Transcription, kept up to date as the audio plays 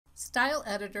Style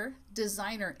Editor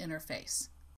Designer Interface.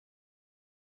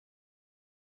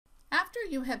 After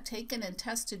you have taken and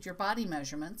tested your body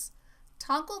measurements,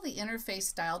 toggle the interface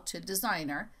style to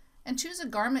Designer and choose a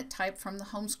garment type from the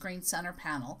home screen center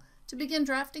panel to begin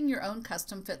drafting your own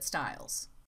custom fit styles.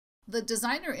 The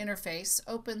Designer interface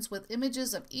opens with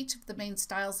images of each of the main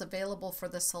styles available for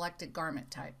the selected garment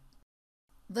type.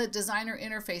 The Designer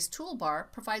interface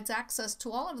toolbar provides access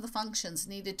to all of the functions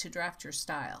needed to draft your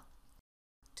style.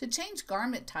 To change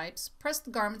garment types, press the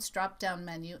Garments drop-down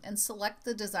menu and select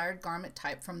the desired garment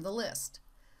type from the list.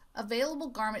 Available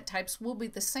garment types will be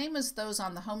the same as those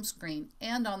on the home screen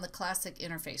and on the classic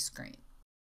interface screen.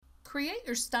 Create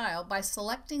your style by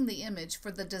selecting the image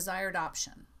for the desired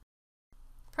option.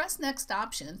 Press Next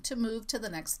option to move to the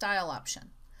next style option.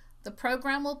 The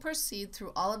program will proceed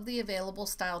through all of the available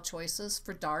style choices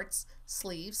for darts,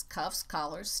 sleeves, cuffs,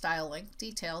 collars, style length,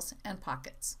 details, and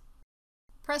pockets.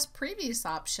 Press Previous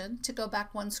option to go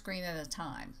back one screen at a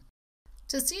time.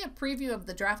 To see a preview of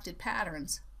the drafted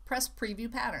patterns, press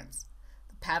Preview Patterns.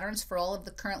 The patterns for all of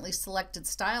the currently selected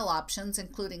style options,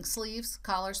 including sleeves,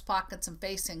 collars, pockets, and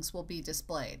facings, will be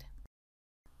displayed.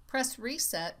 Press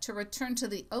Reset to return to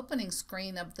the opening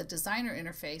screen of the Designer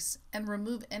interface and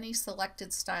remove any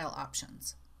selected style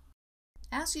options.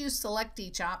 As you select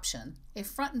each option, a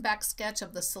front and back sketch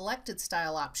of the selected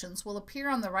style options will appear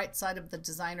on the right side of the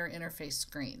Designer interface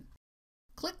screen.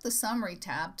 Click the Summary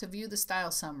tab to view the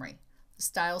style summary. The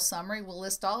style summary will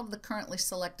list all of the currently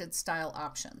selected style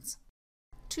options.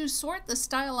 To sort the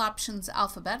style options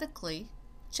alphabetically,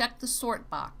 check the Sort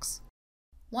box.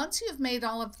 Once you have made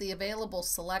all of the available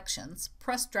selections,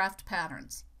 press Draft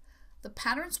Patterns. The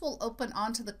patterns will open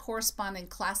onto the corresponding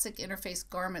classic interface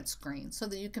garment screen so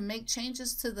that you can make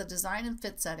changes to the design and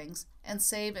fit settings and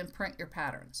save and print your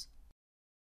patterns.